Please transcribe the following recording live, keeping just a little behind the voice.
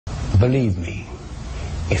Believe me,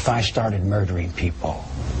 if I started murdering people,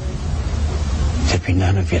 there'd be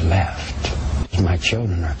none of you left. My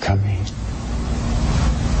children are coming.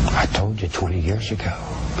 I told you 20 years ago.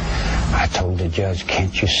 I told the judge,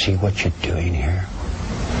 can't you see what you're doing here?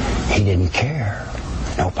 He didn't care.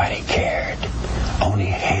 Nobody cared. Only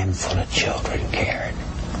a handful of children cared.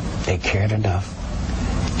 They cared enough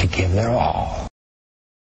to give their all.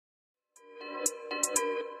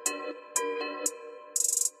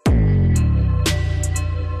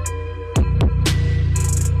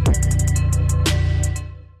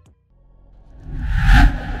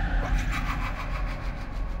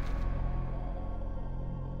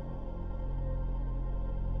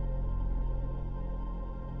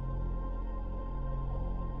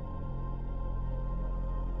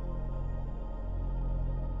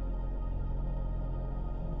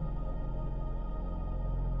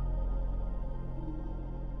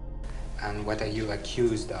 And what are you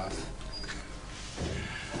accused of?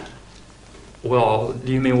 Well,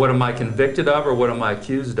 do you mean what am I convicted of or what am I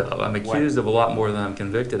accused of? I'm accused of a lot more than I'm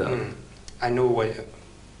convicted of. I know what,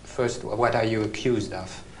 first, what are you accused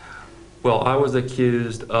of? Well, I was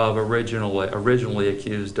accused of, originally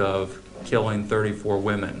accused of killing 34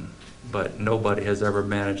 women, but nobody has ever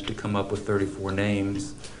managed to come up with 34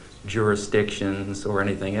 names, jurisdictions, or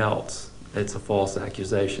anything else. It's a false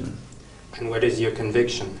accusation. And what is your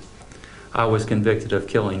conviction? I was convicted of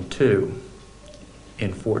killing 2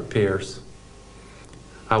 in Fort Pierce.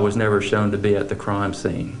 I was never shown to be at the crime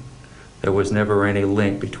scene. There was never any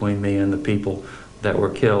link between me and the people that were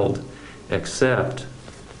killed, except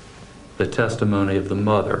the testimony of the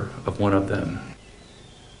mother of one of them.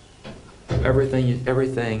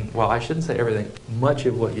 Everything, well, I shouldn't say everything, much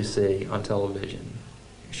of what you see on television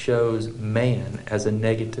shows man as a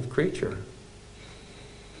negative creature,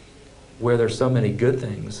 where there's so many good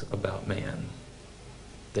things about man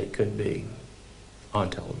that could be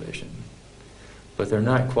on television, but they're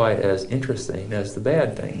not quite as interesting as the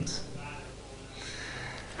bad things.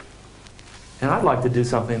 And I'd like to do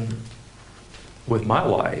something with my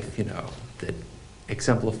life, you know, that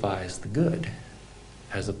exemplifies the good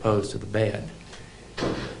as opposed to the bad.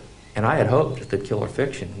 And I had hoped that Killer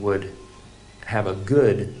Fiction would have a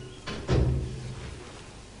good,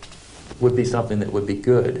 would be something that would be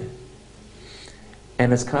good.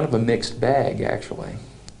 And it's kind of a mixed bag, actually.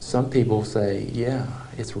 Some people say, yeah,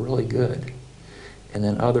 it's really good. And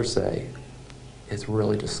then others say, it's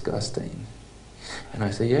really disgusting. And I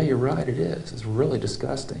say, yeah, you're right, it is. It's really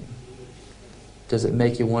disgusting. Does it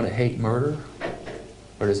make you want to hate murder?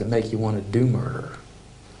 Or does it make you want to do murder?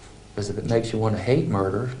 Because if it makes you want to hate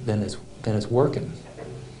murder, then it's working.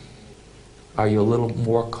 Are you a little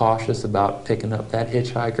more cautious about picking up that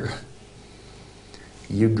hitchhiker?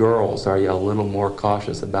 You girls, are you a little more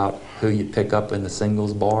cautious about who you pick up in the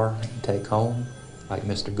singles bar and take home? Like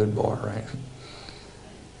Mr. Goodbar, right?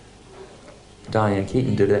 Diane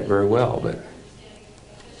Keaton did that very well, but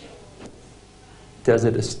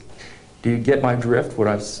do you get my drift? What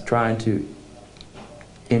I was trying to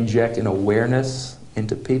inject an awareness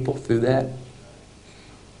into people through that?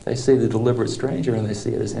 They see The Deliberate Stranger and they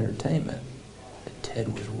see it as entertainment. But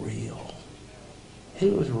Ted was real. He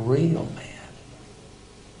was real, man.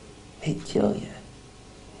 He'd kill you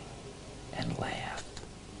and laugh.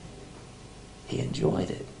 He enjoyed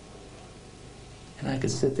it. And I could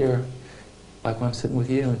sit there, like when I'm sitting with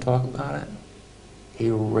you, and talk about it. He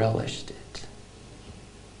relished it.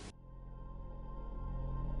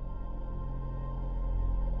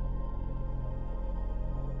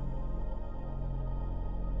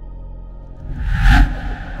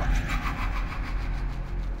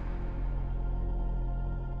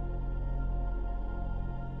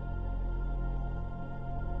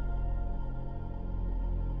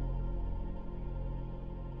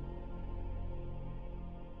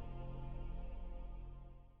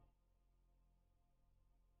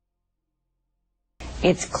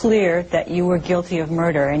 It's clear that you were guilty of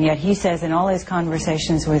murder, and yet he says in all his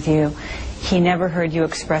conversations with you, he never heard you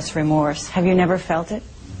express remorse. Have you never felt it?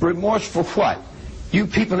 Remorse for what? You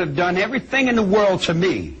people have done everything in the world to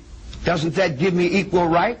me. Doesn't that give me equal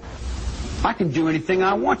right? I can do anything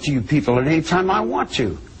I want to you people at any time I want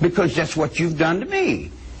to, because that's what you've done to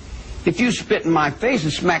me. If you spit in my face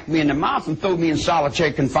and smack me in the mouth and throw me in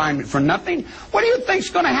solitary confinement for nothing, what do you think's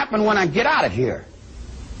going to happen when I get out of here?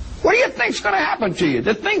 What do you think's going to happen to you?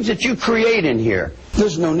 The things that you create in here.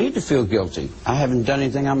 There's no need to feel guilty. I haven't done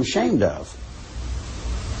anything I'm ashamed of.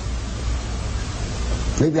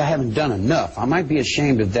 Maybe I haven't done enough. I might be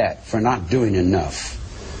ashamed of that, for not doing enough,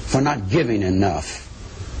 for not giving enough,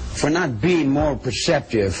 for not being more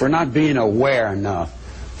perceptive, for not being aware enough,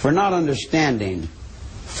 for not understanding,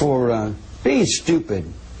 for being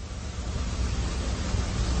stupid.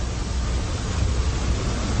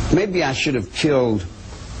 Maybe I should have killed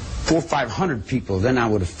 400 or 500 people, then I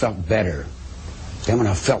would have felt better. Then when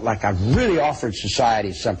I felt like I really offered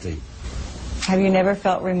society something. Have you never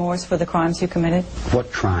felt remorse for the crimes you committed?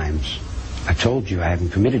 What crimes? I told you I haven't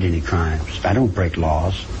committed any crimes. I don't break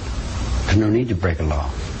laws. There's no need to break a law.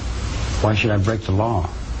 Why should I break the law?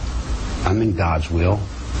 I'm in God's will.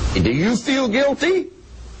 Do you feel guilty?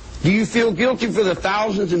 Do you feel guilty for the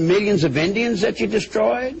thousands and millions of Indians that you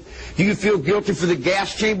destroyed? Do you feel guilty for the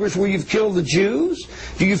gas chambers where you've killed the Jews?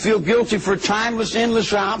 Do you feel guilty for timeless,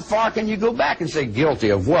 endless, how far can you go back and say guilty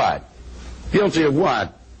of what? Guilty of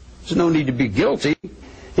what? There's no need to be guilty.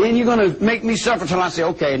 Then you're going to make me suffer till I say,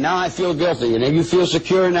 okay, now I feel guilty. And you feel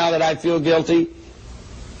secure now that I feel guilty?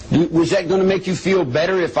 Was that going to make you feel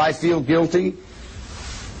better if I feel guilty?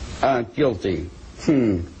 Guilty.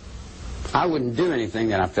 I wouldn't do anything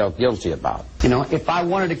that I felt guilty about. You know, if I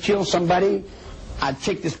wanted to kill somebody, I'd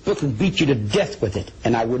take this book and beat you to death with it,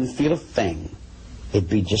 and I wouldn't feel a thing. It'd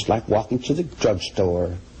be just like walking to the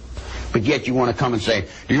drugstore. But yet you want to come and say,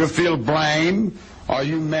 do you feel blame? Are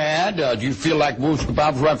you mad? Do you feel like won't you blame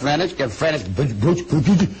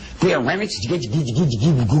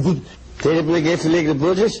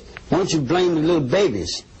the little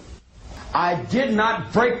babies? I did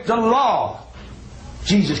not break the law.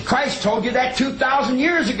 Jesus Christ told you that 2,000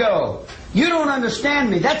 years ago. You don't understand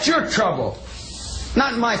me. That's your trouble.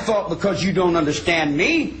 Not my fault because you don't understand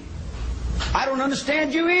me. I don't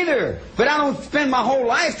understand you either. But I don't spend my whole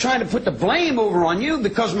life trying to put the blame over on you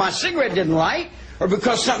because my cigarette didn't light or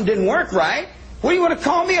because something didn't work right. What do you want to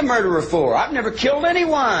call me a murderer for? I've never killed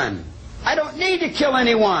anyone. I don't need to kill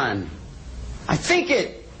anyone. I think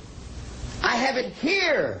it. I have it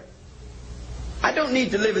here. I don't need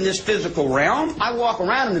to live in this physical realm. I walk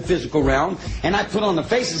around in the physical realm, and I put on the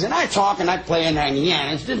faces, and I talk, and I play, and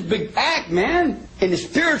it's this big act, man. In the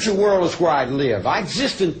spiritual world is where I live. I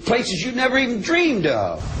exist in places you never even dreamed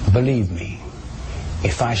of. Believe me,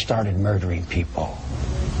 if I started murdering people,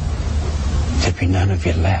 there'd be none of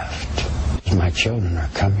you left. My children are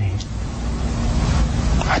coming.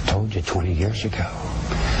 I told you 20 years ago.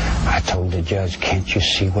 I told the judge, can't you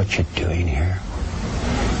see what you're doing here?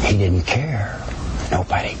 He didn't care.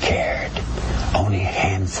 Nobody cared. Only a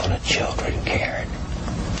handful of children cared.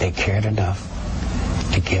 They cared enough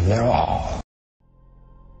to give their all.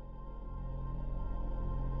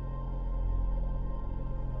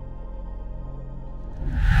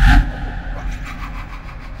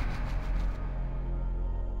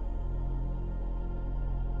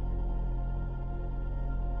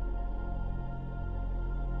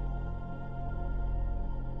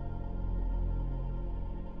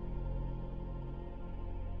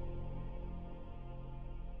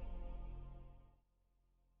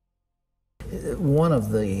 One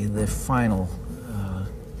of the final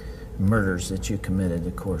murders that you committed,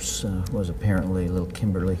 of course, was apparently little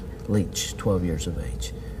Kimberly Leach, 12 years of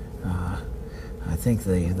age. I think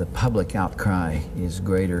the public outcry is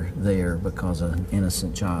greater there because an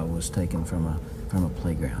innocent child was taken from a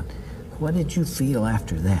playground. What did you feel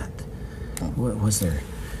after that?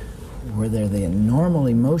 Were there the normal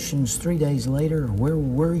emotions 3 days later? Where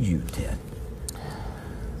were you, Ted?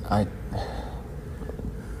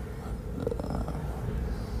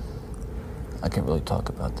 I can't really talk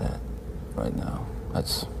about that right now.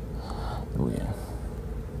 That's weird.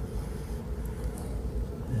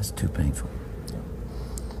 That's too painful. Yeah.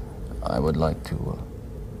 I would like to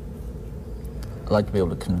be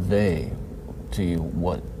able to convey to you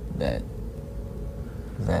what that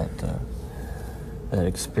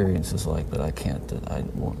experience is like, but I can't. I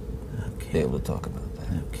won't be able to talk about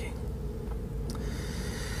that. Okay.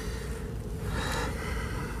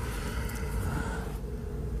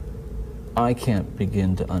 I can't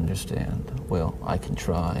begin to understand. Well, I can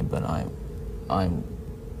try, but I'm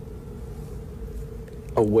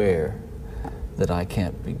aware that I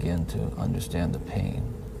can't begin to understand the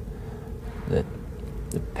pain that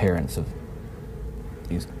the parents of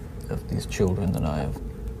these children that I have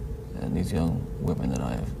and these young women that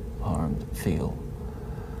I have harmed feel.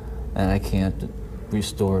 And I can't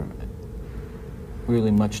restore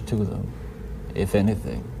really much to them, if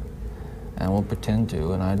anything. I won't pretend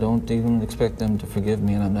to, and I don't even expect them to forgive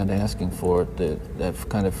me, and I'm not asking for it. That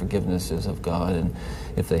kind of forgiveness is of God, and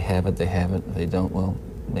if they have it, they have it. If they don't, well,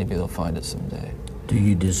 maybe they'll find it someday. Do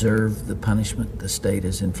you deserve the punishment the state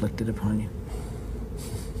has inflicted upon you?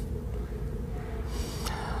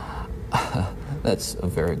 That's a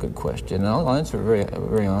very good question, and I'll answer very,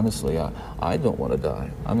 very honestly. I don't want to die.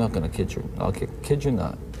 I'm not going to kid you. I'll kid you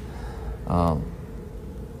not.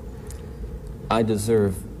 I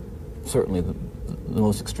deserve certainly the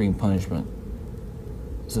most extreme punishment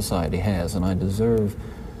society has, and I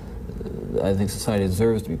think society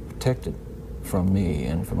deserves to be protected from me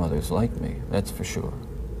and from others like me, that's for sure.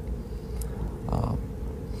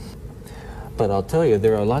 But I'll tell you,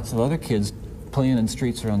 there are lots of other kids playing in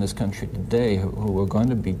streets around this country today who are going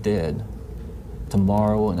to be dead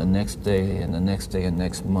tomorrow and the next day and the next day and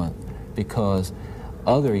next month because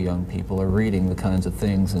other young people are reading the kinds of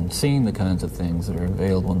things and seeing the kinds of things that are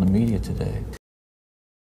available in the media today.